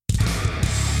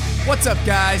What's up,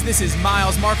 guys? This is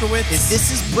Miles Markowitz. And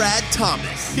this is Brad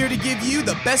Thomas. Here to give you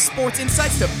the best sports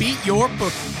insights to beat your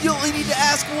book. You only need to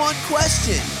ask one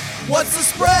question. What's the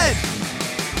spread?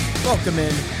 Welcome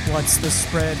in. What's the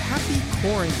spread? Happy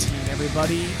quarantine,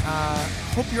 everybody.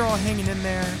 Hope you're all hanging in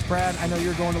there. Brad, I know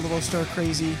you're going a little stir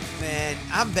crazy. Man,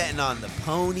 I'm betting on the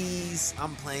ponies.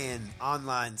 I'm playing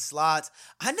online slots.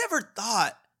 I never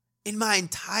thought in my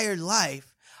entire life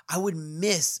I would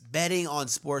miss betting on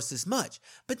sports this much.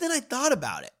 But then I thought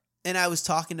about it. And I was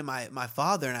talking to my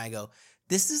father and I go,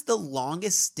 this is the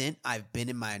longest stint I've been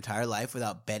in my entire life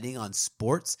without betting on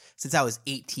sports since I was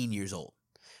 18 years old.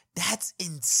 That's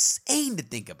insane to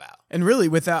think about. And really,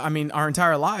 without, our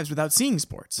entire lives without seeing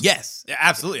sports. Yes,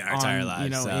 absolutely, our entire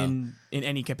lives. In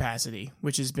any capacity,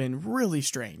 which has been really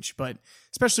strange. But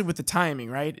especially with the timing,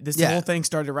 right? This whole thing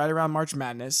started right around March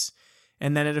Madness.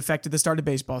 And then it affected the start of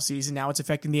baseball season. Now it's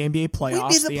affecting the NBA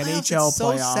playoffs, the NHL it's so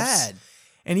playoffs. Sad.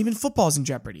 And even football's in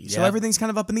jeopardy. So everything's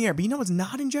kind of up in the air. But you know what's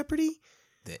not in jeopardy?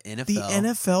 The NFL. The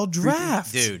NFL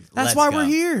draft. Dude, that's why we're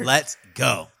here. Let's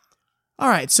go. All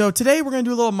right, so today we're going to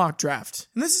do a little mock draft.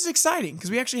 And this is exciting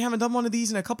because we actually haven't done one of these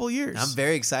in a couple of years. I'm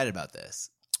very excited about this.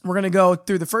 We're going to go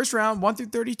through the first round, 1 through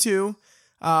 32.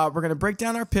 We're going to break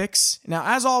down our picks. Now,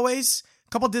 as always, a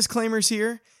couple disclaimers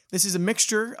here. This is a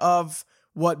mixture of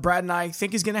what Brad and I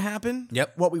think is going to happen,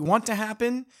 what we want to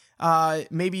happen,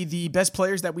 maybe the best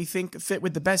players that we think fit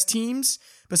with the best teams.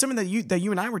 But something that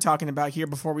you and I were talking about here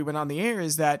before we went on the air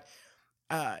is that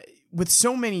with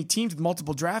so many teams with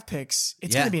multiple draft picks,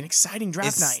 it's going to be an exciting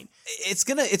draft night.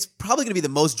 It's probably going to be the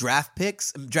most draft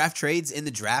trades in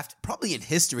the draft, probably in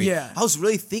history. Yeah. I was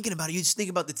really thinking about it. You just think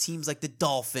about the teams like the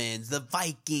Dolphins, the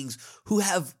Vikings, who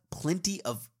have plenty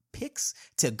of picks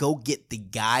to go get the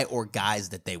guy or guys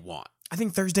that they want. I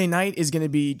think Thursday night is going to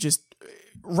be just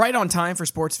right on time for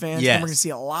sports fans. Yes. And we're going to see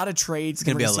a lot of trades. It's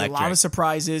going to be see electric. a lot of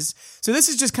surprises. So this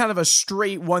is just kind of a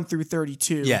straight 1 through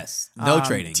 32. Yes. No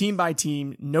trading. Team by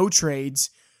team, no trades.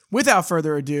 Without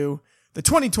further ado, the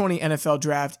 2020 NFL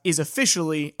Draft is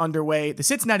officially underway. The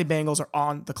Cincinnati Bengals are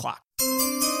on the clock.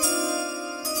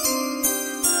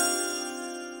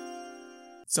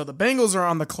 So the Bengals are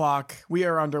on the clock. We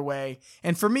are underway.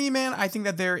 And for me, man, I think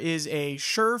that there is a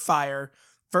surefire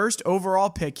first overall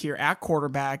pick here at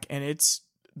quarterback, and it's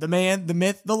the man, the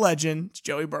myth, the legend, it's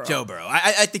Joey Burrow. Joe Burrow.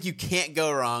 I think you can't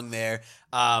go wrong there.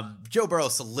 Joe Burrow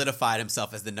solidified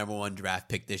himself as the number 1 draft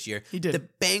pick this year. He did. The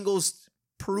Bengals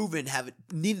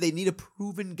they need a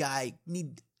proven guy,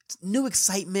 need new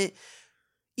excitement.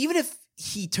 Even if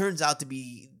he turns out to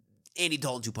be Andy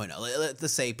Dalton 2.0,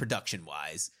 let's say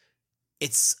production-wise,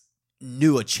 it's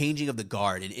new, a changing of the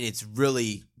guard, and it's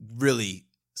really, really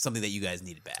something that you guys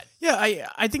needed bad. Yeah,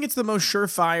 I think it's the most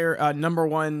surefire number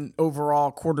 1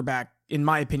 overall quarterback, in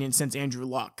my opinion, since Andrew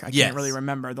Luck. I can't really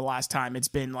remember the last time it's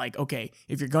been like, okay,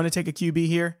 if you're going to take a QB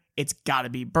here, it's got to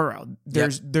be Burrow.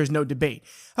 There's no debate.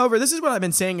 However, this is what I've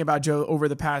been saying about Joe over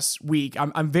the past week.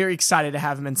 I'm very excited to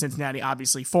have him in Cincinnati,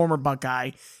 obviously. Former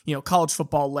Buckeye, college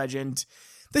football legend.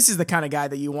 This is the kind of guy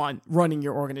that you want running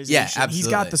your organization. Yeah, absolutely. He's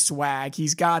got the swag.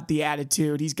 He's got the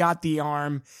attitude. He's got the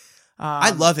arm.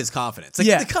 I love his confidence.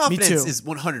 The confidence is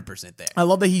 100% there. I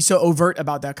love that he's so overt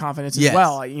about that confidence as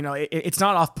well. It's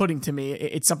not off-putting to me.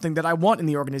 It's something that I want in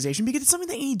the organization because it's something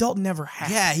that Andy Dalton never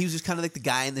had. Yeah, he was just kind of like the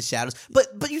guy in the shadows.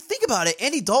 But you think about it,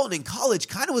 Andy Dalton in college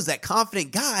kind of was that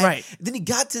confident guy. Right. Then he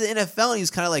got to the NFL and he was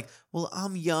kind of like, well,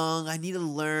 I'm young. I need to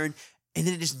learn. And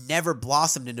then it just never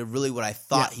blossomed into really what I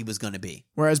thought he was going to be.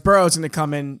 Whereas Burrow's going to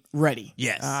come in ready.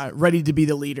 Yes. Ready to be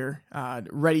the leader,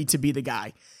 ready to be the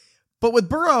guy. But with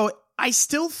Burrow, I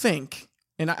still think,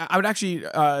 and I would actually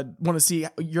want to see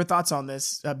your thoughts on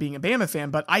this, being a Bama fan,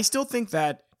 but I still think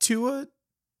that Tua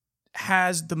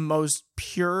has the most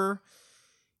pure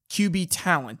QB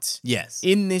talent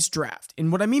in this draft.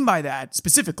 And what I mean by that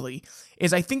specifically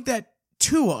is I think that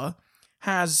Tua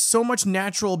has so much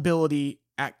natural ability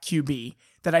at QB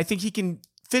that I think he can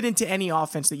fit into any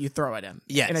offense that you throw at him.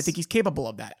 Yes. And I think he's capable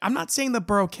of that. I'm not saying that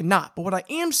Burrow cannot, but what I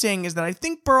am saying is that I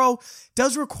think Burrow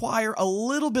does require a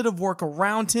little bit of work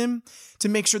around him to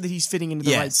make sure that he's fitting into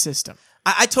the right system.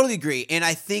 I totally agree. And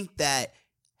I think that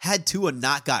had Tua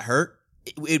not got hurt,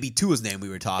 it would be Tua's name we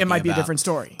were talking about. It might be a different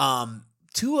story.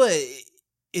 Tua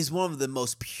is one of the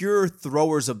most pure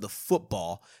throwers of the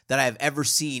football that I have ever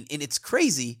seen. And it's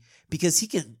crazy because he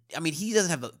doesn't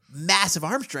have a massive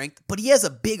arm strength, but he has a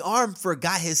big arm for a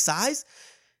guy his size.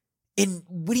 And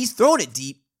when he's throwing it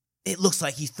deep, it looks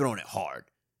like he's throwing it hard,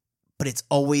 but it's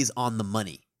always on the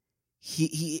money.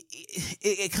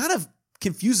 It kind of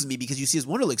confuses me because you see his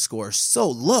Wonderlic score so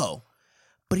low,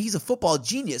 but he's a football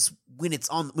genius when he's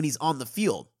on the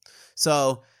field.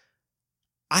 So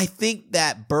I think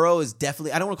that Burrow is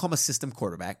definitely, I don't want to call him a system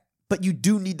quarterback, but you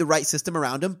do need the right system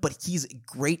around him, but he's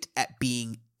great at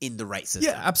being in the right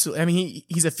system. Yeah, absolutely. I mean,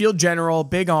 he's a field general,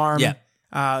 big arm. Yeah.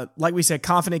 Like we said,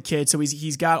 confident kid. So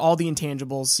he's got all the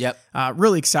intangibles. Yep.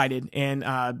 Really excited.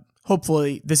 And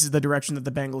hopefully this is the direction that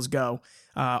the Bengals go.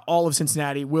 All of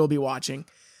Cincinnati will be watching.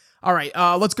 All right,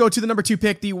 let's go to the number 2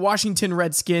 pick, the Washington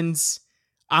Redskins.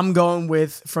 I'm going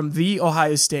with, from the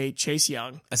Ohio State, Chase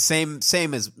Young. Same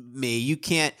as me. You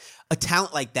can't, a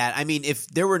talent like that. I mean, if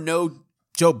there were no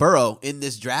Joe Burrow in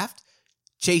this draft,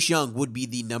 Chase Young would be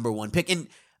the number 1 pick. And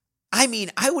I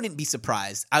mean, I wouldn't be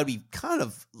surprised. I would be kind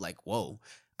of like, whoa.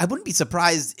 I wouldn't be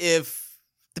surprised if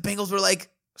the Bengals were like,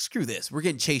 screw this. We're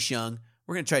getting Chase Young.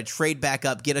 We're going to try to trade back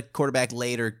up, get a quarterback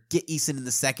later, get Eason in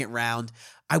the second round.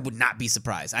 I would not be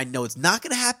surprised. I know it's not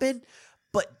going to happen,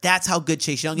 but that's how good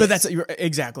Chase Young is. But that's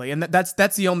exactly, and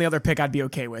that's the only other pick I'd be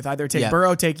okay with. Either take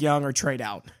Burrow, take Young, or trade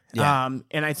out. Yeah.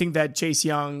 And I think that Chase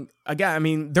Young, again, I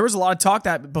mean, there was a lot of talk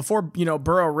that before,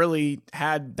 Burrow really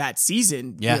had that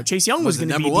season, Chase Young was going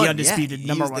to be the undisputed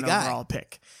number 1 overall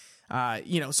pick.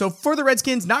 So for the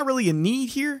Redskins, not really a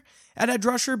need here at edge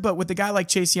rusher, but with a guy like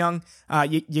Chase Young,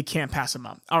 you can't pass him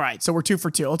up. All right, so we're 2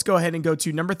 for 2. Let's go ahead and go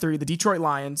to number 3, the Detroit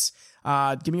Lions.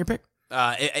 Give me your pick.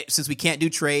 Since we can't do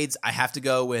trades, I have to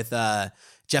go with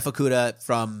Jeff Okudah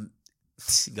from,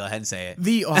 go ahead and say it.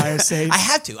 The Ohio State. I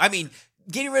have to. I mean,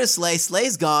 getting rid of Slay.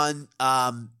 Slay's gone.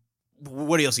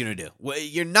 What else are you going to do?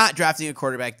 You're not drafting a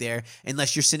quarterback there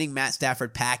unless you're sending Matt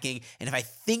Stafford packing. And if I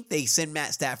think they send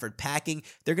Matt Stafford packing,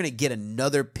 they're going to get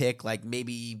another pick, like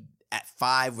maybe at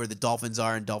 5 where the Dolphins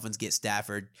are, and Dolphins get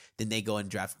Stafford. Then they go and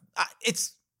draft.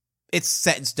 It's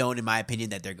set in stone, in my opinion,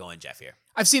 that they're going Jeff here.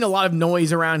 I've seen a lot of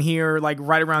noise around here, like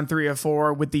right around 3 or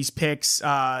 4 with these picks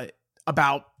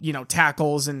about,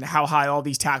 tackles and how high all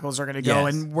these tackles are going to go.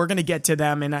 Yes. And we're going to get to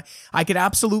them. And I could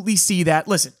absolutely see that.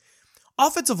 Listen,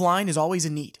 offensive line is always a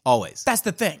need. Always. That's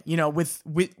the thing. With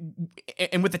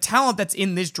the talent that's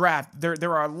in this draft,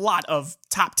 there are a lot of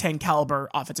top 10 caliber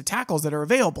offensive tackles that are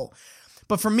available.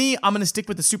 But for me, I'm going to stick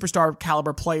with the superstar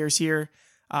caliber players here.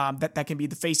 That can be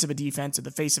the face of a defense or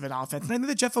the face of an offense. And I think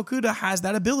that Jeff Okudah has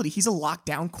that ability. He's a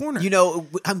lockdown corner.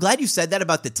 I'm glad you said that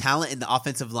about the talent in the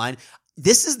offensive line.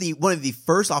 This is one of the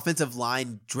first offensive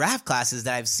line draft classes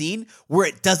that I've seen where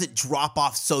it doesn't drop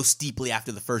off so steeply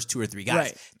after the first 2 or 3 guys.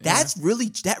 Right. That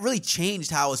really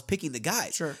changed how I was picking the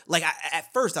guys. Sure. Like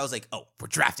at first I was like, oh, we're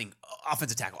drafting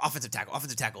offensive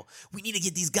tackle. We need to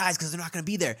get these guys because they're not going to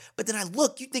be there. But then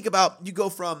you go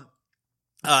from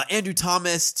Andrew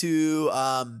Thomas to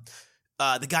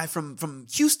the guy from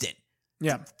Houston.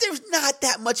 Yeah. There's not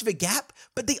that much of a gap,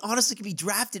 but they honestly could be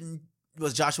drafted in,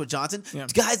 was Joshua Johnson. Yeah.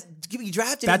 Guys could be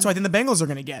drafted. That's what I think the Bengals are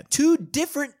going to get. 2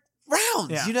 different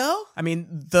rounds, I mean,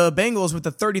 the Bengals with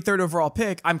the 33rd overall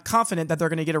pick, I'm confident that they're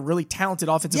going to get a really talented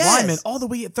offensive lineman all the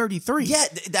way at 33. Yeah,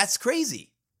 that's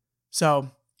crazy. So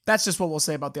that's just what we'll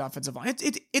say about the offensive line.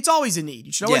 It's always a need.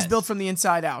 You should always build from the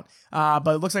inside out.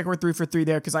 But it looks like we're 3 for 3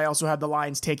 there because I also have the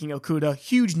Lions taking Okudah.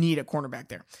 Huge need at cornerback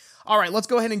there. All right, let's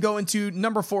go ahead and go into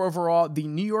number 4 overall, the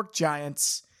New York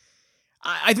Giants.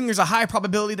 I think there's a high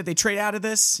probability that they trade out of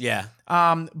this. Yeah.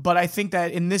 But I think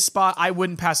that in this spot, I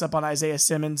wouldn't pass up on Isaiah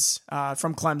Simmons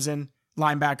from Clemson,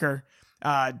 linebacker.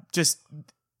 Just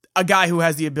a guy who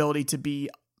has the ability to be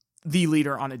the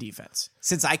leader on a defense.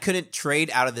 Since I couldn't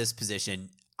trade out of this position,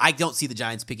 I don't see the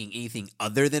Giants picking anything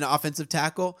other than offensive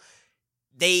tackle.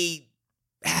 They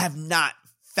have not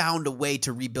found a way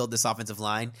to rebuild this offensive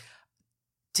line.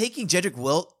 Taking Jedrick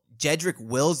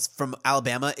Wills from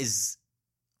Alabama is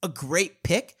a great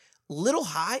pick. Little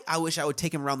high. I wish I would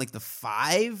take him around like the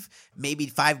 5, maybe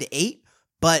 5 to 8.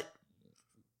 But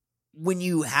when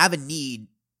you have a need,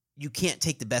 you can't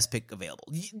take the best pick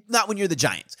available. Not when you're the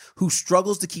Giants, who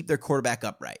struggles to keep their quarterback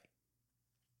upright.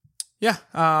 Yeah.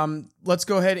 Let's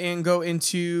go ahead and go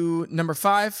into number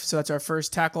 5. So that's our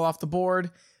first tackle off the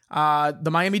board. The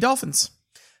Miami Dolphins.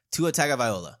 Tua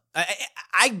Tagovailoa.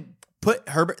 I put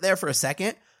Herbert there for a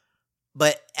second,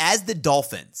 but as the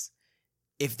Dolphins,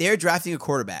 if they're drafting a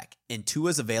quarterback and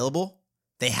Tua's available,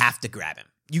 they have to grab him.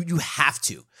 You have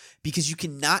to, because you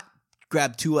cannot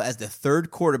grab Tua as the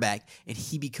 3rd quarterback and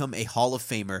he become a Hall of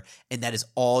Famer, and that is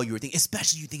all you were thinking.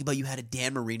 Especially you think about you had a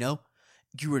Dan Marino.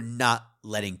 You are not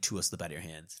letting Tua slip out of your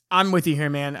hands. I'm with you here,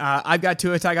 man. I've got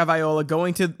Tua Tagovailoa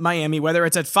going to Miami, whether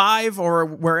it's at 5 or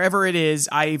wherever it is.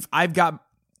 I've got,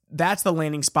 that's the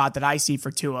landing spot that I see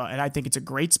for Tua, and I think it's a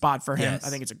great spot for him. Yes. I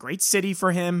think it's a great city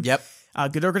for him. Yep.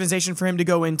 Good organization for him to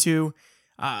go into.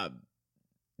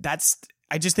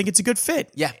 I just think it's a good fit.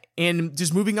 Yeah. And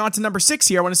just moving on to number 6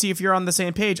 here, I want to see if you're on the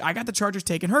same page. I got the Chargers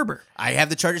taking Herbert. I have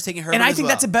the Chargers taking Herbert And I as think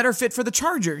well. that's a better fit for the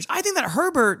Chargers. I think that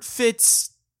Herbert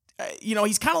fits,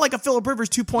 he's kind of like a Phillip Rivers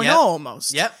 2.0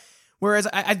 almost. Yep. Whereas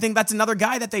I think that's another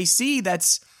guy that they see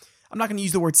that's, I'm not going to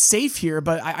use the word safe here,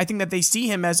 but I think that they see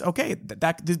him as, okay,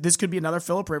 this could be another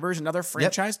Phillip Rivers, another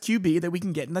franchise QB that we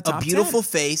can get in the top 10. A beautiful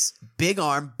face, big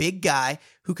arm, big guy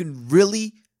who can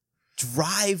really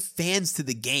drive fans to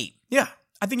the game. Yeah,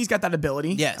 I think he's got that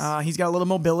ability. Yes. He's got a little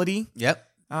mobility. Yep.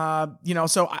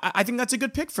 So I think that's a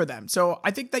good pick for them. So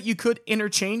I think that you could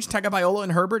interchange Tagovailoa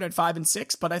and Herbert at 5 and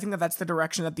 6, but I think that that's the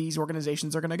direction that these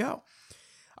organizations are going to go.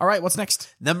 All right, what's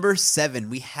next? Number 7,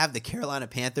 we have the Carolina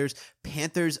Panthers.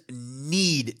 Panthers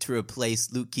need to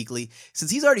replace Luke Kuechly.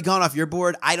 Since he's already gone off your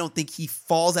board, I don't think he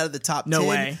falls out of the top 10. No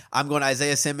way. I'm going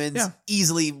Isaiah Simmons. Yeah.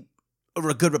 Easily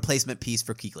a good replacement piece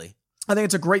for Kuechly. I think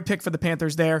it's a great pick for the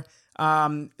Panthers there.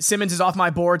 Simmons is off my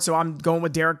board, so I'm going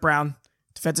with Derek Brown,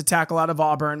 defensive tackle out of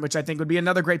Auburn, which I think would be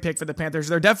another great pick for the Panthers.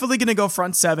 They're definitely going to go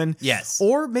front 7. Yes.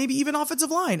 Or maybe even offensive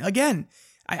line. Again,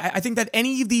 I think that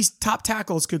any of these top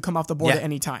tackles could come off the board at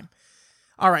any time.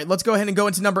 All right, let's go ahead and go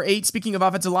into number 8. Speaking of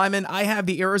offensive linemen, I have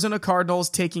the Arizona Cardinals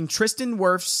taking Tristan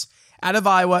Wirfs out of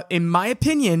Iowa. In my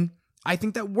opinion, I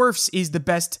think that Wirfs is the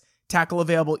best tackle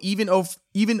available, even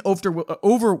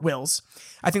over Wills.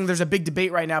 I think there's a big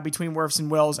debate right now between Wirfs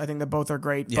and Wills. I think that both are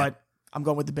great, but I'm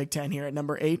going with the Big Ten here at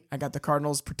number 8. I got the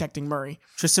Cardinals protecting Murray.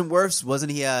 Tristan Wirfs,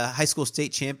 wasn't he a high school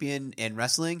state champion in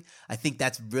wrestling? I think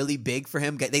that's really big for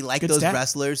him. They like those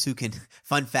wrestlers who can,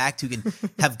 fun fact, who can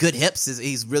have good hips.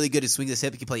 He's really good at swinging his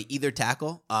hip. He can play either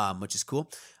tackle, which is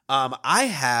cool. I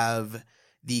have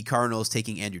the Cardinals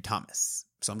taking Andrew Thomas.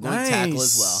 So I'm going to tackle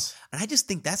as well. And I just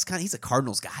think he's a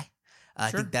Cardinals guy.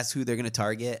 I think that's who they're going to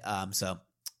target.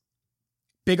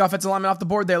 Big offensive lineman off the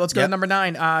board there. Let's go to number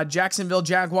 9. Jacksonville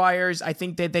Jaguars. I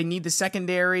think that they need the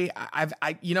secondary.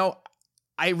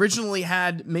 I originally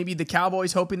had maybe the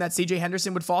Cowboys hoping that CJ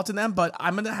Henderson would fall to them, but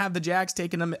I'm going to have the Jags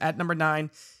taking them at number 9.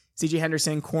 CJ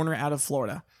Henderson, corner out of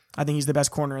Florida. I think he's the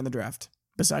best corner in the draft,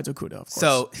 besides Okudah, of course.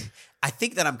 So I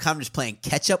think that I'm kind of just playing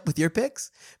catch up with your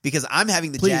picks because I'm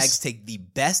having the Jags take the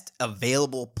best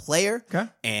available player,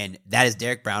 and that is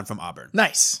Derek Brown from Auburn.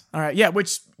 Nice. All right. Yeah,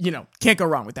 which, can't go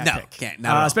wrong with that pick. Can't.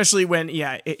 Not at all. Especially when,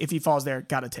 if he falls there,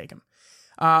 got to take him.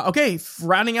 Okay,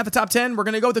 rounding out the top 10, we're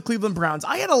going to go with the Cleveland Browns.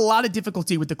 I had a lot of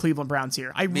difficulty with the Cleveland Browns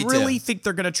here. I really think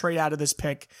they're going to trade out of this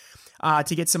pick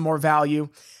to get some more value.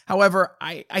 However,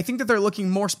 I think that they're looking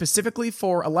more specifically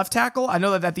for a left tackle. I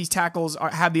know that these tackles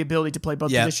have the ability to play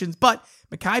both positions, but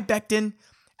Mekhi Becton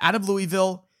out of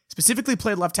Louisville specifically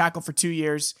played left tackle for 2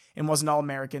 years and was an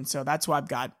All-American, so that's what I've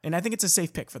got. And I think it's a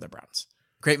safe pick for the Browns.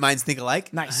 Great minds think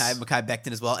alike. Nice. I have Mekhi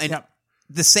Becton as well. And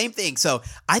the same thing. So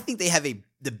I think they have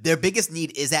their biggest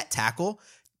need is at tackle.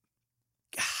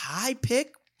 High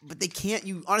pick, but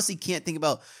you honestly can't think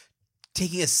about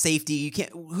taking a safety. You can't.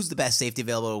 Who's the best safety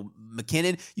available?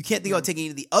 McKinnon. You can't think about taking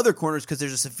any of the other corners because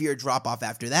there's a severe drop off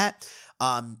after that.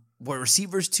 Where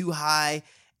receivers too high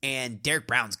and Derek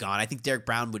Brown's gone. I think Derek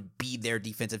Brown would be their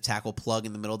defensive tackle plug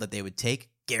in the middle that they would take.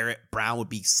 Garrett Brown would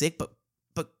be sick, but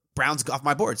Brown's off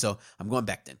my board, so I'm going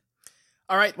Becton.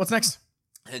 All right, what's next?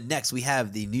 And next, we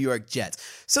have the New York Jets.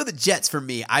 So the Jets, for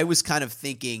me, I was kind of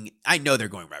thinking, I know they're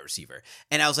going wide receiver.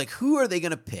 And I was like, who are they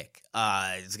going to pick?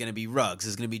 Is it going to be Ruggs?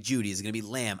 Is it going to be Judy? Is it going to be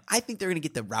Lamb? I think they're going to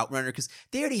get the route runner because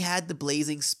they already had the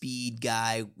blazing speed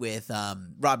guy with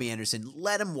Robbie Anderson.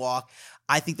 Let him walk.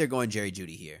 I think they're going Jerry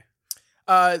Judy here.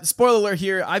 Spoiler alert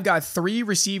here. I've got 3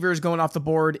 receivers going off the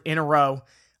board in a row.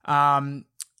 I've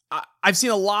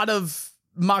seen a lot of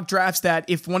mock drafts that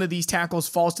if one of these tackles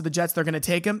falls to the Jets, they're going to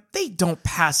take him. They don't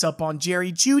pass up on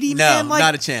Jerry Judy, man. No,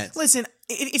 not a chance. Listen,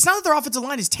 it's not that their offensive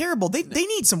line is terrible. They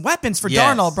need some weapons for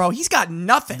Darnold, bro. He's got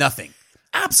nothing. Nothing.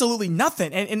 Absolutely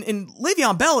nothing. And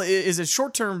Le'Veon Bell is a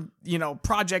short-term,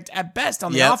 project at best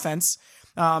on the offense.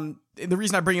 The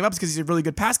reason I bring him up is because he's a really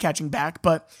good pass-catching back,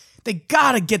 but they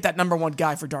got to get that number 1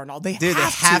 guy for Darnold. They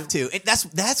have to. And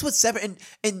that's what's separate.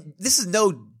 And this is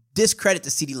no discredit to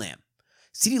CeeDee Lamb.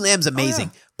 CeeDee Lamb's amazing,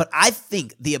 but I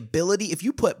think the ability, if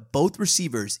you put both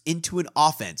receivers into an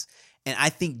offense, and I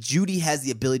think Judy has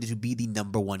the ability to be the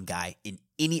number 1 guy in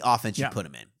any offense you put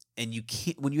him in. And you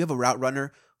can't, when you have a route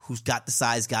runner who's got the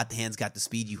size, got the hands, got the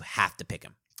speed, you have to pick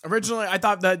him. Originally, I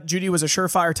thought that Judy was a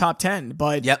surefire top 10,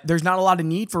 but there's not a lot of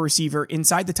need for receiver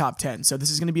inside the top 10. So this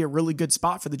is going to be a really good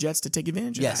spot for the Jets to take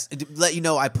advantage of that. Yes. To let you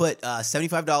know, I put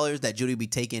 $75 that Judy will be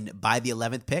taken by the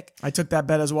 11th pick. I took that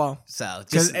bet as well. So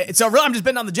really, I'm just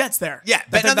betting on the Jets there. Yeah,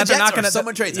 betting on the Jets or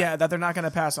someone trades that they're not going to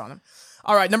pass on him.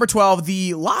 All right, number 12,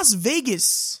 the Las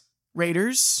Vegas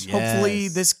Raiders. Yes. Hopefully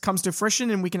this comes to fruition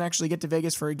and we can actually get to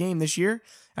Vegas for a game this year.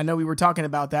 I know we were talking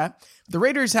about that. The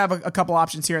Raiders have a couple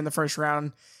options here in the first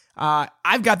round.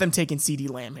 I've got them taking CeeDee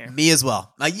Lamb here. Me as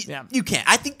well. You can't.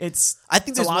 I think it's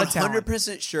there's a lot of talent.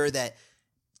 100% sure that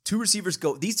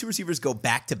these two receivers go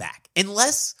back to back.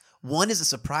 Unless one is a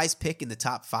surprise pick in the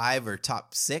top 5 or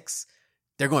top 6,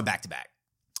 they're going back to back.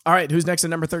 All right, who's next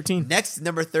at number 13? Next,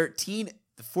 number 13,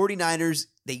 the 49ers,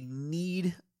 they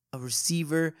need a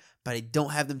receiver, but I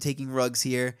don't have them taking Ruggs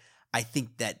here. I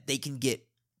think that they can get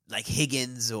like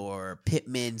Higgins or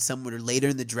Pittman somewhere later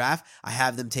in the draft. I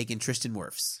have them taking Tristan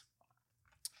Wirfs.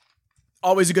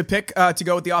 Always a good pick to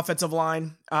go with the offensive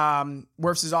line.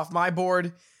 Wirfs is off my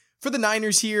board. For the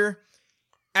Niners here,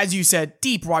 as you said,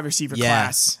 deep wide receiver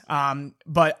class.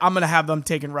 But I'm going to have them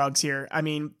taking Ruggs here. I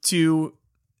mean, to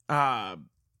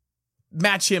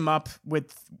match him up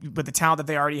with the talent that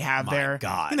they already have there.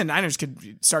 God. I think the Niners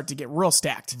could start to get real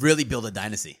stacked. Really build a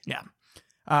dynasty. Yeah.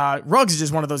 Ruggs is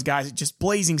just one of those guys, just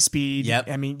blazing speed. Yep.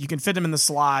 I mean, you can fit him in the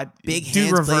slot. Big do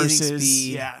hands, reverses. blazing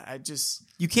speed. Yeah,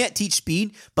 You can't teach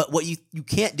speed, but what you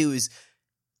can't do is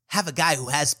have a guy who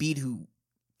has speed who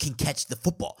can catch the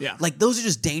football. Yeah. Like, those are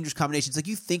just dangerous combinations. Like,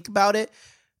 you think about it,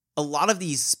 a lot of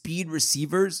these speed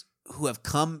receivers who have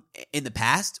come in the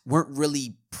past weren't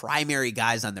really primary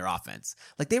guys on their offense.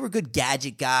 Like, they were good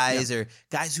gadget guys or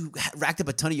guys who racked up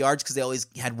a ton of yards because they always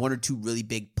had one or two really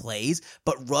big plays,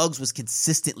 but Ruggs was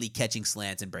consistently catching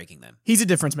slants and breaking them. He's a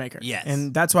difference maker. Yes.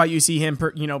 And that's why you see him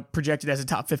projected as a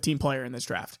top 15 player in this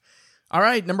draft. All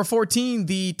right, number 14,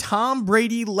 the Tom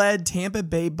Brady-led Tampa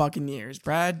Bay Buccaneers.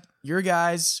 Brad, your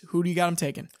guys, who do you got them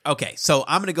taking? Okay, so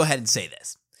I'm going to go ahead and say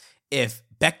this. If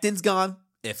Becton's gone,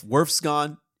 if Wirf's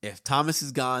gone, if Thomas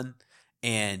is gone,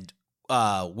 and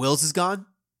Wills is gone,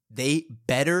 they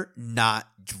better not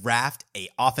draft a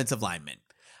offensive lineman.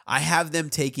 I have them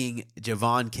taking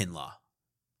Javon Kinlaw.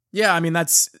 Yeah, I mean, I've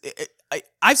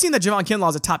seen that Javon Kinlaw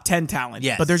is a top 10 talent,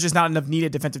 yes, but there's just not enough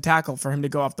needed defensive tackle for him to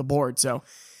go off the board. So,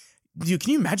 dude,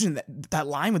 can you imagine that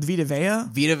line with Vita Vea?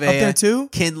 Vita Vea, up there too?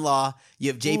 Kinlaw,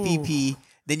 you have JPP,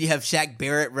 then you have Shaq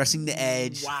Barrett rushing the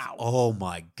edge. Wow. Oh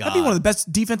my God. That'd be one of the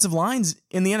best defensive lines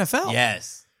in the NFL.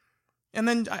 Yes. And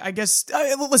then I guess,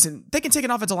 listen, they can take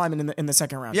an offensive lineman in the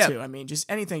second round too. I mean, just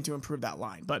anything to improve that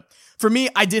line. But for me,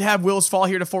 I did have Wills fall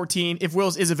here to 14. If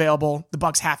Wills is available, the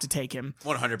Bucs have to take him.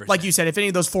 100%. Like you said, if any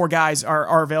of those 4 guys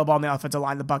are available on the offensive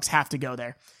line, the Bucs have to go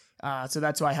there. So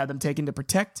that's why I had them taken to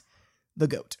protect the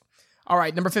GOAT. All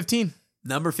right, number 15.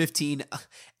 Number 15.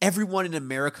 Everyone in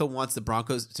America wants the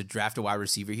Broncos to draft a wide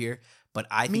receiver here, but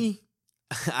I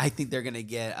think they're going to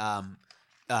get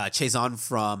Chazon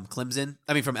from Clemson.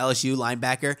 From LSU,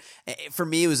 linebacker. For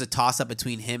me, it was a toss-up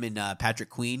between him and Patrick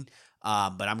Queen,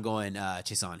 but I'm going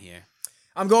Chazon here.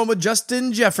 I'm going with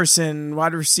Justin Jefferson,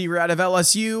 wide receiver out of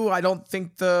LSU. I don't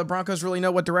think the Broncos really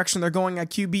know what direction they're going at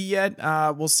QB yet.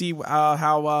 We'll see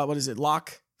how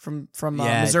Locke from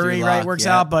Missouri, Locke, works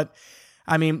out. But,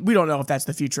 I mean, we don't know if that's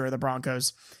the future of the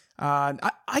Broncos.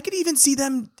 I could even see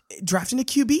them drafting a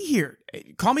QB here.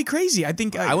 Call me crazy. I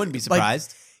think I wouldn't be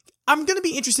surprised. I'm going to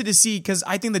be interested to see because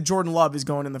I think that Jordan Love is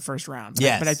going in the first round.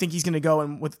 Yes. But I think he's going to go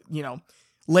in with,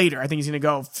 later. I think he's going to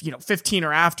go, 15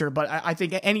 or after. But I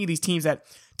think any of these teams that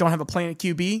don't have a plan at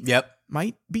QB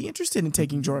might be interested in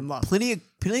taking Jordan Love. Plenty of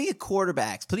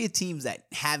quarterbacks, plenty of teams that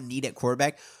have need at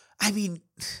quarterback. I mean,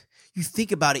 you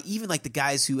think about it, even like the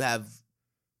guys who have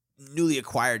newly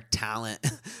acquired talent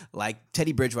like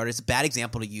Teddy Bridgewater. It's a bad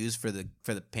example to use for the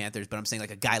Panthers, but I'm saying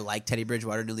like a guy like Teddy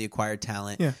Bridgewater, newly acquired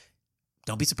talent. Yeah.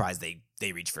 Don't be surprised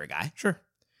they reach for a guy. Sure.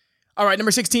 All right,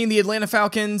 number 16, the Atlanta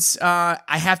Falcons. I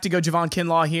have to go Javon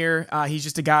Kinlaw here. He's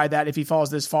just a guy that if he falls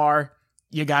this far,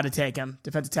 you got to take him.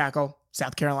 Defensive tackle,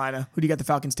 South Carolina. Who do you got the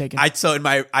Falcons taking? I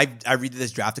read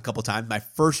this draft a couple times. My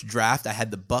first draft, I had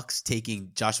the Bucs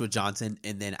taking Joshua Johnson,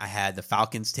 and then I had the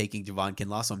Falcons taking Javon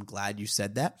Kinlaw, so I'm glad you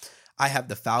said that. I have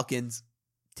the Falcons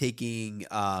taking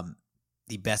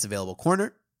the best available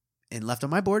corner, and left on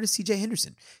my board is CJ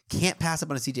Henderson. Can't pass up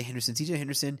on a CJ Henderson. CJ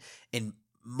Henderson in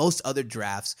most other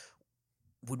drafts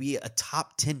would be a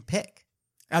top 10 pick.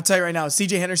 I'll tell you right now,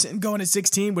 CJ Henderson going at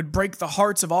 16 would break the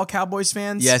hearts of all Cowboys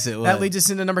fans. Yes, it would. That leads us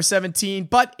into number 17.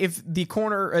 But if the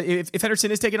corner, if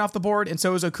Henderson is taken off the board and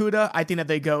so is Okudah, I think that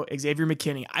they go Xavier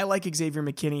McKinney. I like Xavier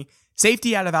McKinney.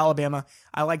 Safety out of Alabama.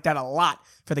 I like that a lot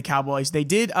for the Cowboys. They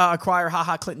did acquire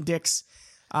Clinton Dix.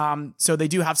 So they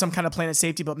do have some kind of plan at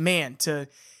safety. But man,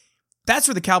 that's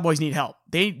where the Cowboys need help.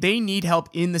 They need help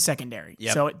in the secondary.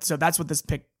 Yep. So that's what this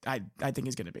pick I think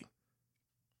is going to be.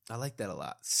 I like that a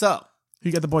lot. So who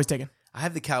you got the boys taking? I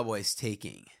have the Cowboys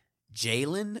taking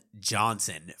Jalen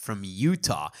Johnson from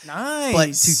Utah. Nice. But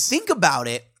to think about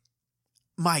it,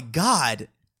 my God,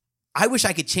 I wish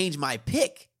I could change my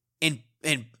pick and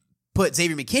put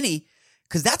Xavier McKinney,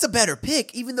 because that's a better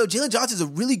pick, even though Jalen Johnson's a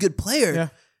really good player. Yeah.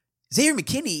 Xavier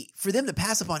McKinney, for them to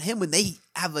pass upon him when they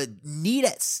have a need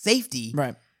at safety.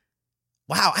 Right.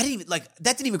 Wow,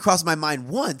 that didn't even cross my mind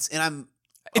once, and I'm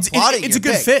applauding it's a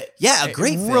your good pick. fit. Yeah, a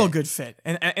great fit. Real good fit.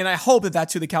 And I hope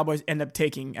that's who the Cowboys end up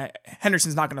taking.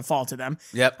 Henderson's not going to fall to them.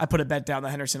 Yep. I put a bet down that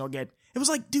Henderson will get. It was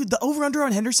like, dude, the over-under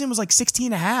on Henderson was like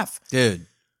 16.5. Dude.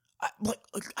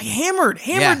 I hammered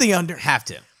the under. Have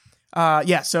to.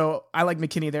 So I like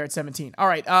McKinney there at 17. All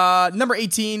right, number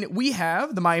 18, we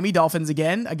have the Miami Dolphins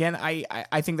again. Again,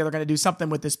 I think that they're going to do something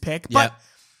with this pick. But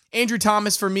Andrew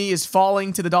Thomas, for me, is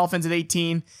falling to the Dolphins at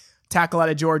 18. Tackle out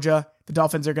of Georgia. The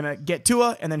Dolphins are going to get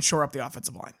Tua and then shore up the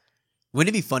offensive line.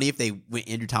 Wouldn't it be funny if they went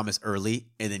Andrew Thomas early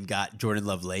and then got Jordan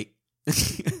Love late?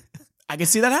 I can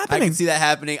see that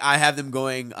happening. I have them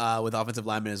going with offensive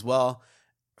linemen as well.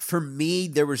 For me,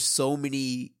 there were so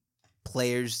many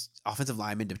players, offensive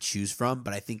linemen to choose from,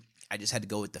 but I think I just had to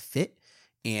go with the fit.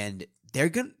 And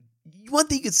one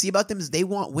thing you can see about them is they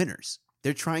want winners.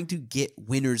 They're trying to get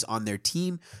winners on their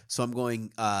team. So I'm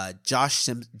going John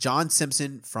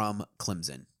Simpson from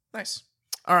Clemson. Nice.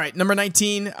 All right, number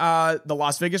 19, the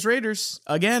Las Vegas Raiders.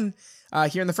 Again,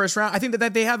 here in the first round. I think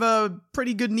that they have a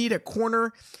pretty good need at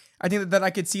corner. I think that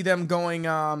I could see them going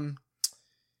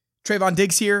Trayvon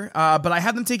Diggs here, but I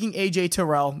have them taking A.J.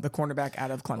 Terrell, the cornerback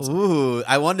out of Clemson. Ooh,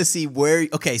 I wanted to see where...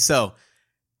 Okay, so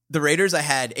the Raiders, I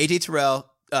had A.J.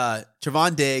 Terrell,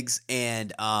 Trayvon Diggs,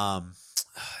 and guy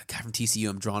from TCU.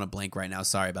 I'm drawing a blank right now.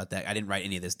 Sorry about that. I didn't write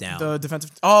any of this down. The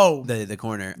defensive... Oh! The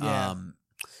corner. Yeah.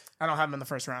 I don't have him in the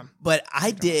first round. But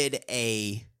I did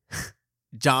a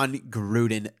John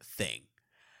Gruden thing.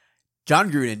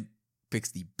 John Gruden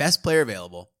picks the best player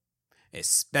available,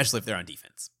 especially if they're on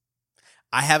defense.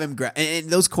 I have him and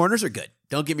those corners are good.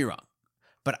 Don't get me wrong.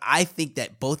 But I think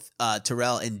that both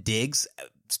Terrell and Diggs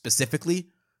specifically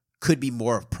could be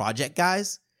more of project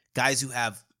guys who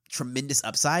have tremendous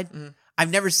upside. Mm-hmm.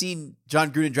 I've never seen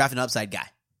John Gruden draft an upside guy.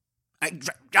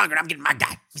 John Gruden, I'm getting my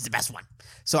guy. He's the best one.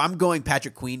 So I'm going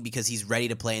Patrick Queen because he's ready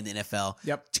to play in the NFL.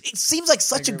 Yep. It seems like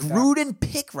such a Gruden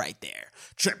pick right there.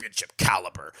 Championship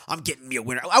caliber. I'm getting me a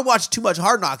winner. I watched too much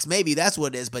Hard Knocks. Maybe that's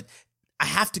what it is, but I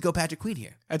have to go Patrick Queen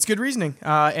here. That's good reasoning.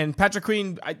 And Patrick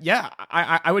Queen,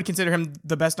 I would consider him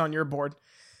the best on your board.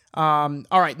 All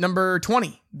right, number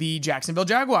 20, the Jacksonville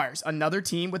Jaguars. Another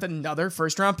team with another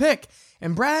first-round pick.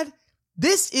 And Brad,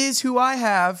 this is who I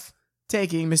have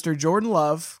taking Mr. Jordan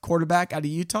Love, quarterback out of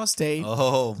Utah State.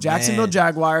 Oh, Jacksonville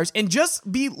Jaguars. And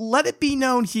let it be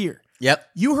known here. Yep.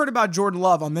 You heard about Jordan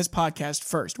Love on this podcast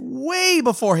first, way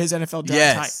before his NFL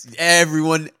draft hype.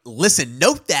 Everyone, listen,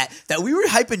 note that we were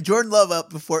hyping Jordan Love up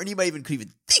before anybody even could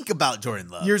even think about Jordan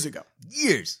Love. Years ago.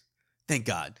 Thank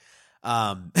God.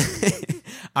 I'm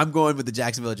going with the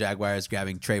Jacksonville Jaguars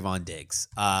grabbing Trayvon Diggs.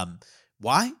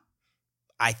 Why?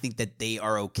 I think that they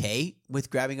are okay with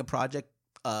grabbing a project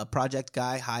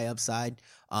guy, high upside,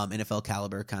 NFL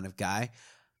caliber kind of guy.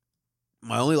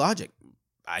 My only logic,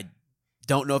 I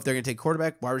don't know if they're going to take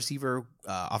quarterback, wide receiver,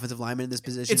 offensive lineman in this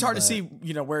position. It's hard to see,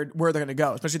 where they're going to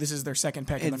go, especially this is their second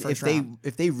pick in the first round.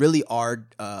 If they really are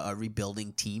a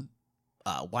rebuilding team,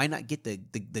 why not get the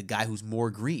guy who's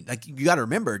more green? Like, you got to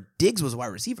remember, Diggs was a wide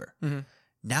receiver. Mm-hmm.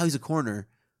 Now he's a corner,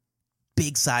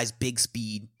 big size, big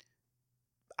speed.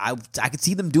 I could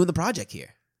see them doing the project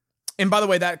here. And by the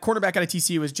way, that quarterback out of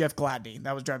TCU was Jeff Gladney.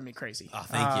 That was driving me crazy. Oh,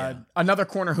 thank you. Another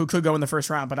corner who could go in the first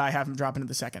round, but I have him dropping to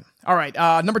the second. All right,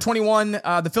 number 21,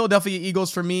 the Philadelphia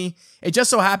Eagles for me. It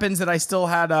just so happens that I still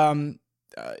had Kayvon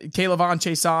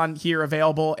Chaisson here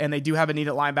available, and they do have a need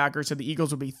at linebacker, so the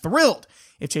Eagles would be thrilled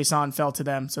if Chaisson fell to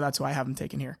them, so that's why I have him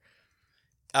taken here.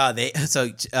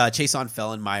 Chaisson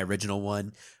fell in my original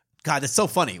one. God, that's so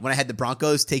funny. When I had the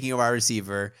Broncos taking a wide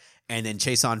receiver, and then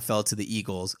Chaisson fell to the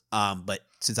Eagles. But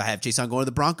since I have Chaisson going to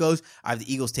the Broncos, I have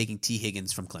the Eagles taking T.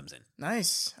 Higgins from Clemson.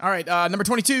 Nice. All right, number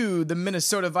 22, the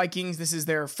Minnesota Vikings. This is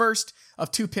their first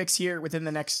of 2 picks here within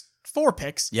the next 4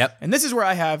 picks. Yep. And this is where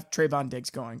I have Trayvon Diggs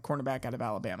going, cornerback out of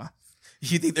Alabama.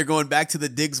 You think they're going back to the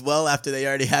Diggs well after they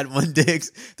already had one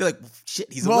Diggs? They're like,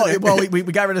 shit, he's a winner. Well, we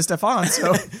got rid of Stephon,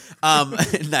 so.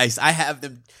 Nice. I have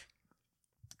them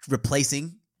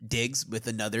replacing Diggs with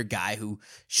another guy who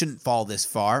shouldn't fall this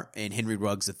far, and Henry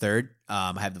Ruggs III.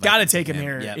 I have the got to take him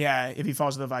here. Yep. Yeah, if he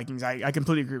falls to the Vikings, I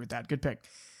completely agree with that. Good pick.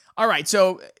 All right,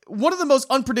 so one of the most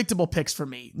unpredictable picks for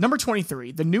me, number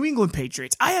 23, the New England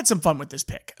Patriots. I had some fun with this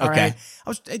pick. All right? I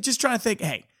was just trying to think,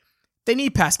 hey, they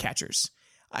need pass catchers.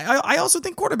 I also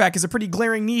think quarterback is a pretty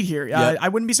glaring need here. Yep. I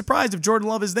wouldn't be surprised if Jordan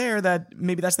Love is there, that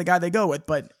maybe that's the guy they go with,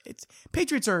 but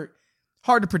Patriots are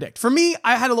hard to predict. For me,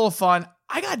 I had a little fun.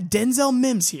 I got Denzel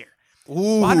Mims here.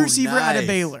 Ooh, Wide receiver out nice. of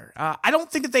Baylor. I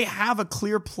don't think that they have a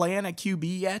clear plan at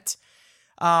QB yet.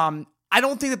 I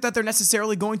don't think that they're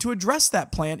necessarily going to address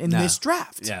that plan in this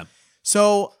draft. Yeah.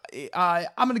 So I'm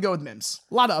going to go with Mims.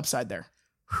 A lot of upside there.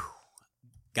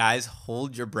 Guys,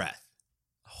 hold your breath.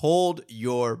 Hold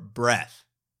your breath.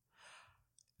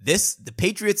 The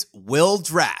Patriots will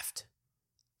draft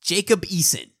Jacob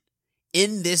Eason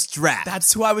in this draft.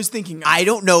 That's who I was thinking of. I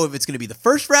don't know if it's going to be the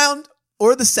first round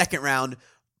or the second round,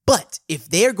 but if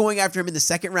they are going after him in the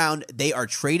second round, they are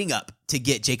trading up to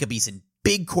get Jacob Eason.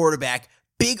 Big quarterback,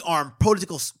 big arm,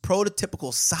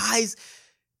 prototypical size.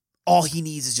 All he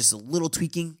needs is just a little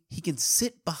tweaking. He can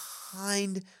sit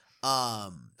behind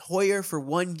Hoyer for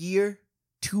 1 year,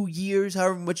 2 years,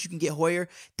 however much you can get Hoyer.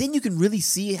 Then you can really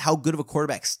see how good of a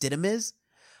quarterback Stidham is.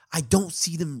 I don't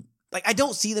see them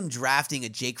drafting a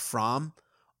Jake Fromm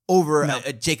over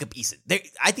a Jacob Eason.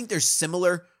 I think they're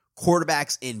similar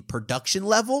quarterbacks in production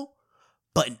level,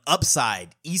 but in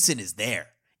upside, Eason is there.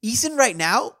 Eason right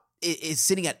now is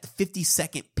sitting at the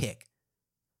 52nd pick.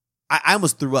 I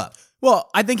almost threw up. Well,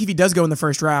 I think if he does go in the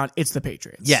first round, it's the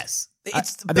Patriots. Yes.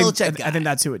 It's the I Belichick guy. I think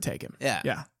that's who would take him. Yeah.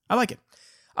 Yeah. I like it.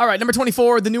 All right. Number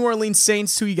 24, the New Orleans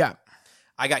Saints. Who you got?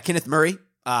 I got Kenneth Murray.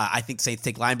 I think Saints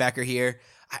take linebacker here.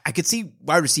 I could see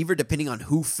wide receiver depending on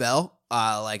who fell.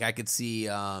 I could see,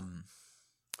 oh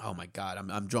my God,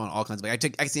 I'm drawing all kinds of, I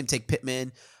could see him take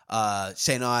Pittman,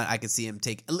 Shannon. I could see him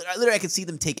take, literally I could see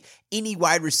them take any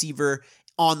wide receiver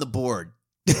on the board,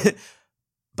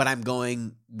 but I'm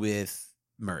going with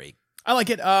Murray. I like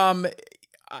it.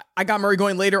 I got Murray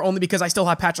going later only because I still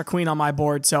have Patrick Queen on my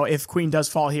board. So if Queen does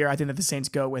fall here, I think that the Saints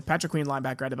go with Patrick Queen,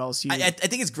 linebacker out of LSU. I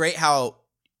think it's great how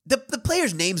the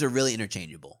players' names are really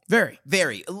interchangeable. Very.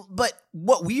 But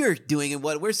what we are doing and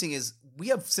what we're seeing is we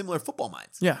have similar football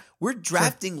minds. Yeah. We're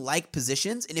drafting like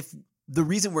positions, and if the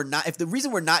reason we're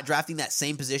not drafting that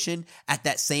same position at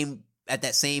that same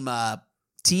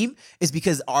team is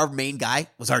because our main guy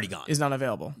was already gone. Is not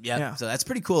available. Yep. Yeah. So that's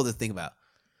pretty cool to think about.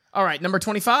 All right. Number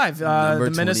 25, Number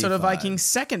the Minnesota 25. Vikings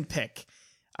second pick.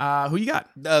 Who you got?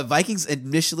 The Vikings,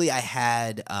 initially I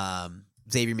had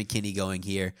Xavier McKinney going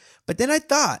here, but then I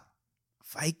thought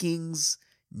Vikings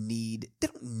they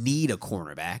don't need a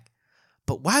cornerback,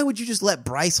 but why would you just let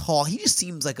Bryce Hall? He just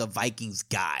seems like a Vikings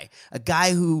guy, a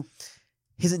guy who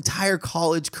his entire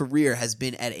college career has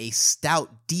been at a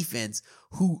stout defense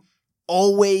who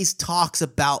always talks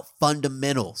about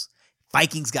fundamentals.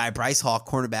 Vikings guy, Bryce Hall,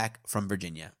 cornerback from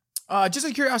Virginia. Just out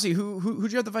of curiosity,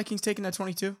 who'd you have the Vikings taking at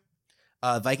 22?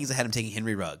 Vikings, I had him taking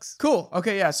Henry Ruggs. Cool.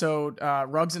 Okay, yeah. So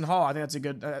Ruggs and Hall, I think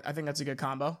that's a good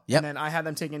combo. Yep. And then I had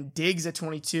them taking Diggs at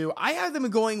 22. I had them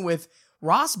going with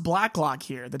Ross Blacklock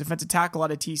here, the defensive tackle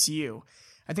out of TCU.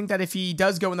 I think that if he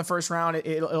does go in the first round,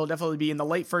 it'll definitely be in the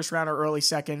late first round or early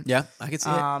second. Yeah, I can see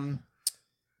it.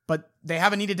 But they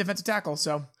haven't needed defensive tackle,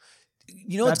 so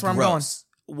that's where I'm going.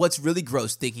 What's really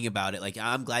gross thinking about it,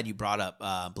 I'm glad you brought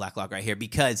up Blacklock right here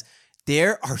because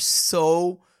there are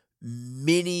so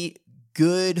many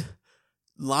good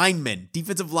linemen,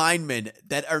 defensive linemen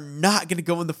that are not going to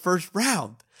go in the first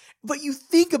round. But you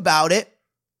think about it,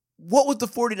 what was the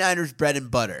 49ers' bread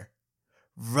and butter?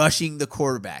 Rushing the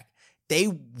quarterback. They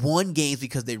won games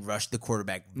because they rushed the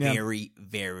quarterback very,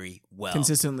 very well.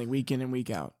 Consistently, week in and week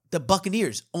out. The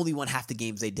Buccaneers only won half the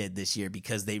games they did this year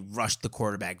because they rushed the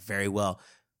quarterback very well.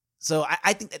 So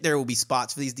I think that there will be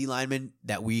spots for these D linemen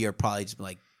that we are probably just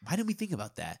like, why didn't we think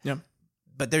about that? Yeah.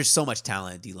 But there's so much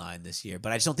talent in D line this year.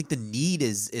 But I just don't think the need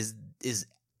is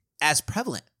as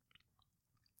prevalent.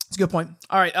 That's a good point.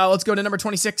 All right, let's go to number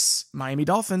 26, Miami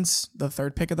Dolphins, the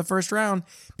third pick of the first round.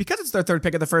 Because it's their third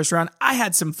pick of the first round, I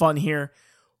had some fun here.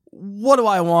 What do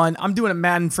I want? I'm doing a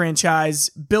Madden franchise,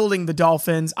 building the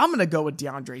Dolphins. I'm going to go with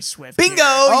DeAndre Swift. Bingo! Here.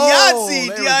 Yahtzee!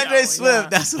 There we DeAndre go. Swift. Yeah.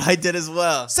 That's what I did as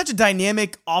well. Such a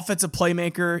dynamic offensive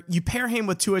playmaker. You pair him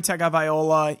with Tua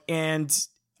Tagovailoa and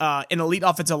an elite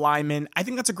offensive lineman. I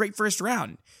think that's a great first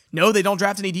round. No, they don't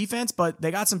draft any defense, but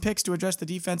they got some picks to address the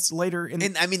defense later.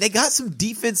 And I mean, they got some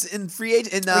defense in free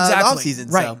agent in exactly.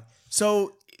 offseason. Right.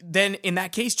 So then in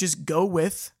that case, just go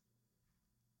with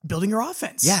building your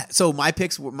offense. Yeah. So my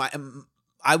picks were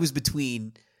I was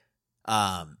between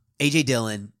AJ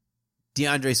Dillon,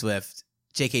 DeAndre Swift,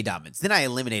 J.K. Dobbins. Then I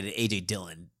eliminated AJ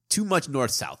Dillon. Too much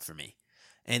north-south for me.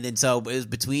 And then so it was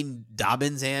between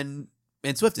Dobbins and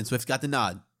Swift, and Swift got the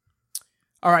nod.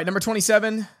 All right, number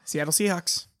 27, Seattle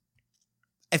Seahawks.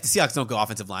 If the Seahawks don't go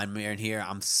offensive lineman in here,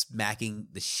 I'm smacking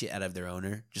the shit out of their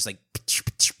owner. Just like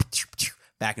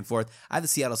back and forth. I have the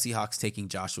Seattle Seahawks taking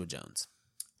Joshua Jones.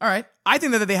 All right. I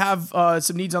think that they have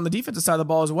some needs on the defensive side of the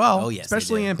ball as well. Oh, yes,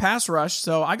 especially they do. in pass rush.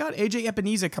 So I got AJ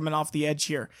Epineza coming off the edge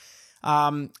here.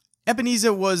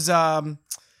 Ebenezer was, I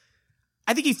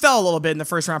think he fell a little bit in the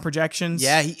first round projections.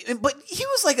 Yeah, but he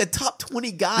was like a top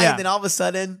 20 guy, Yeah. and then all of a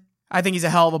sudden... I think he's a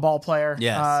hell of a ball player.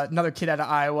 Yes. Another kid out of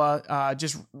Iowa,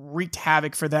 just wreaked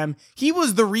havoc for them. He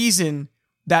was the reason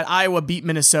that Iowa beat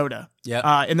Minnesota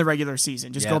in the regular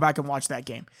season. Just go back and watch that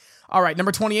game. All right,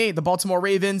 number 28, the Baltimore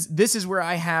Ravens. This is where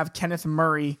I have Kenneth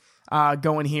Murray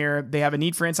going here. They have a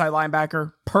need for inside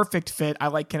linebacker. Perfect fit. I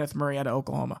like Kenneth Murray out of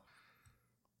Oklahoma.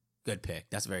 Good pick.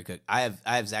 That's very good. I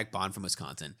have Zach Bond from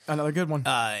Wisconsin. Another good one.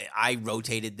 I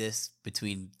rotated this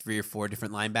between 3 or 4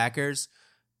 different linebackers.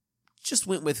 Just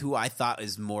went with who I thought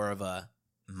is more of a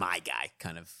my guy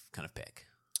kind of pick.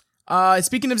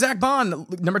 Speaking of Zach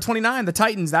Bond, number 29, the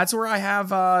Titans. That's where I have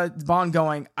Bond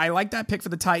going. I like that pick for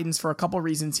the Titans for a couple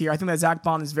reasons here. I think that Zach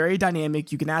Bond is very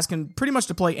dynamic. You can ask him pretty much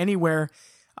to play anywhere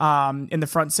in the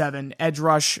front seven. Edge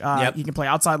rush. He can play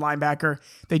outside linebacker.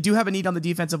 They do have a need on the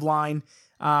defensive line.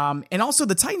 And also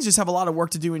the Titans just have a lot of work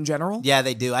to do in general. Yeah,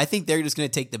 they do. I think they're just going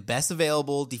to take the best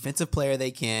available defensive player they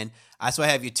can. That's why I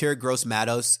have Yetur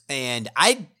Gross-Matos. And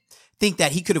I think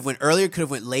that he could have went earlier, could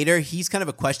have went later. He's kind of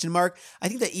a question mark. I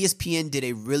think that ESPN did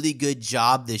a really good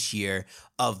job this year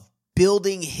of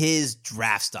building his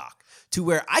draft stock to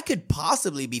where I could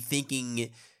possibly be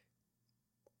thinking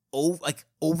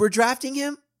overdrafting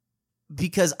him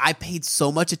because I paid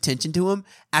so much attention to him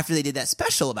after they did that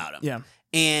special about him.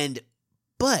 Yeah.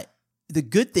 But the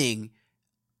good thing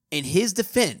in his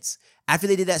defense, after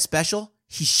they did that special,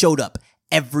 he showed up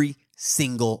every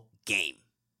single game.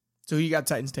 So who you got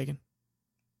Titans taking?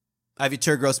 I have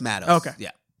Yetur Gross-Matos. Okay.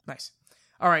 Yeah. Nice.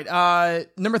 All right.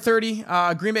 Number 30,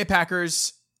 Green Bay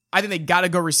Packers. I think they got to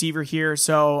go receiver here.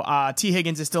 So T.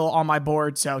 Higgins is still on my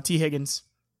board. So T. Higgins,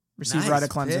 receiver out of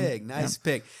Clemson. Nice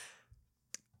pick.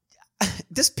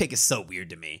 This pick is so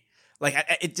weird to me. Like,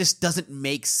 it just doesn't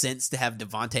make sense to have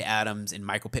Devontae Adams and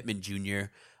Michael Pittman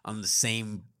Jr. in the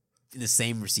same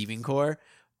receiving core.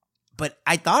 But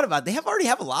I thought about it. They already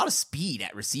have a lot of speed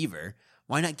at receiver.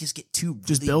 Why not just get two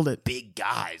just build it. Big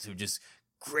guys who are just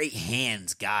great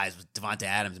hands guys with Devontae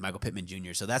Adams and Michael Pittman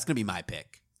Jr. So that's going to be my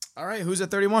pick. All right. Who's at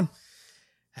 31?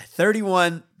 At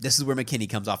 31, this is where McKinney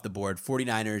comes off the board.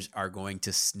 49ers are going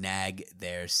to snag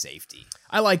their safety.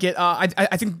 I like it. I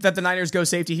think that the Niners go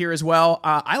safety here as well.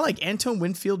 I like Antoine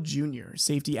Winfield Jr.,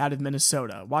 safety out of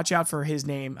Minnesota. Watch out for his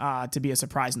name to be a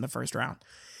surprise in the first round.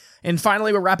 And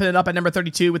finally, we're wrapping it up at number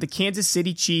 32 with the Kansas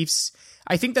City Chiefs.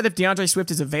 I think that if DeAndre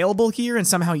Swift is available here and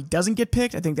somehow he doesn't get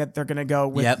picked, I think that they're going to go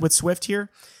with Swift here.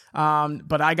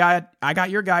 But I got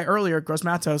your guy earlier,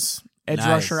 Gross-Matos, edge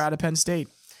rusher out of Penn State.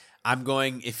 I'm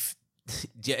going if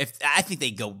I think they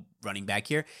go running back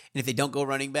here, and if they don't go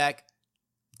running back,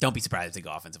 don't be surprised if they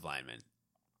go offensive lineman.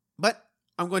 But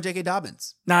I'm going J.K.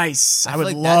 Dobbins. Nice. I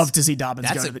would love to see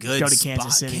Dobbins go to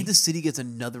Kansas City. Kansas City gets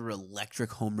another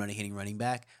electric home run hitting running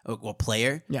back or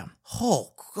player. Yeah.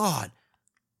 Oh God,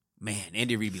 man,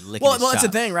 Andy Reid be licking. Well, that's the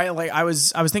thing, right? Like I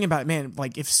was thinking about it, man.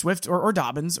 Like if Swift or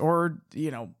Dobbins or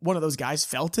one of those guys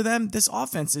fell to them, this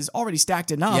offense is already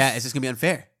stacked enough. Yeah, it's just gonna be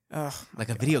unfair. Like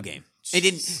a video game. And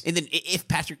then if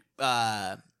Patrick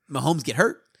Mahomes get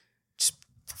hurt, just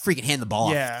freaking hand the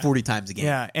ball off 40 times a game.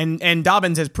 Yeah, and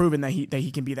Dobbins has proven that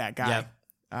he can be that guy.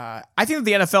 Yeah. I think that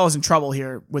the NFL is in trouble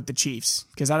here with the Chiefs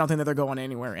because I don't think that they're going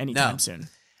anywhere anytime soon.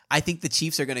 I think the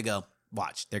Chiefs are going to go,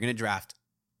 watch, they're going to draft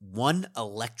one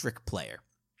electric player.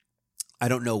 I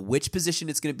don't know which position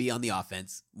it's going to be on the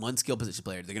offense. One skill position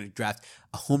player. They're going to draft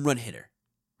a home run hitter,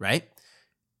 right?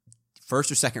 First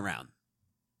or second round.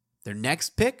 Their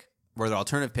next pick, or their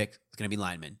alternative pick, is going to be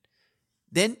lineman.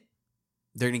 Then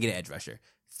they're going to get an edge rusher.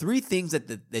 3 things that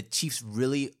the Chiefs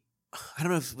really, I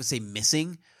don't know if I would say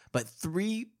missing, but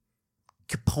 3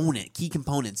 key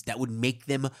components that would make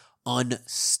them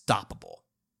unstoppable.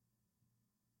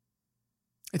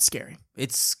 It's scary.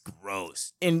 It's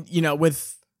gross. And,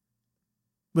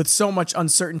 with so much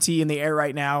uncertainty in the air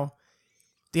right now,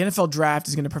 the NFL draft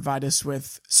is going to provide us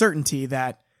with certainty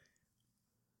that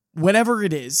whenever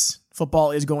it is,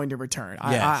 football is going to return.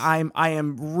 Yes. I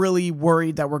am really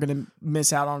worried that we're going to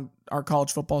miss out on our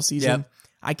college football season. Yep.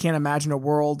 I can't imagine a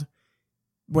world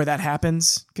where that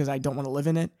happens because I don't want to live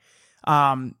in it.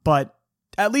 But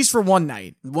at least for one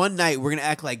night. One night, we're going to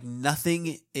act like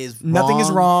nothing is wrong. Nothing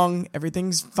is wrong.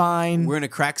 Everything's fine. We're going to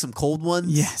crack some cold ones.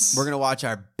 Yes. We're going to watch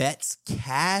our bets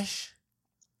cash.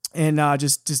 And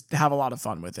just have a lot of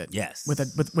fun with it. Yes. With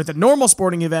a normal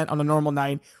sporting event on a normal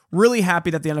night. Really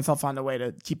happy that the NFL found a way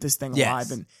to keep this thing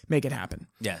alive and make it happen.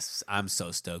 Yes. I'm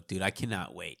so stoked, dude. I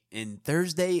cannot wait. And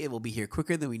Thursday, it will be here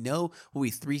quicker than we know. Will be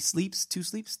 3 sleeps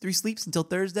until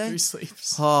Thursday? 3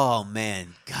 sleeps. Oh,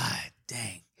 man. God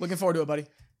dang. Looking forward to it, buddy.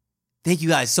 Thank you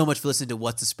guys so much for listening to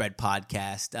What's the Spread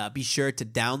podcast. Be sure to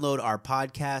download our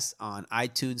podcast on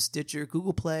iTunes, Stitcher,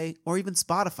 Google Play, or even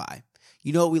Spotify.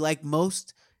 You know what we like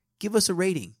most? Give us a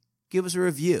rating. Give us a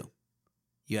review.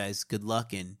 You guys, good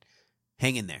luck and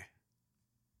hang in there.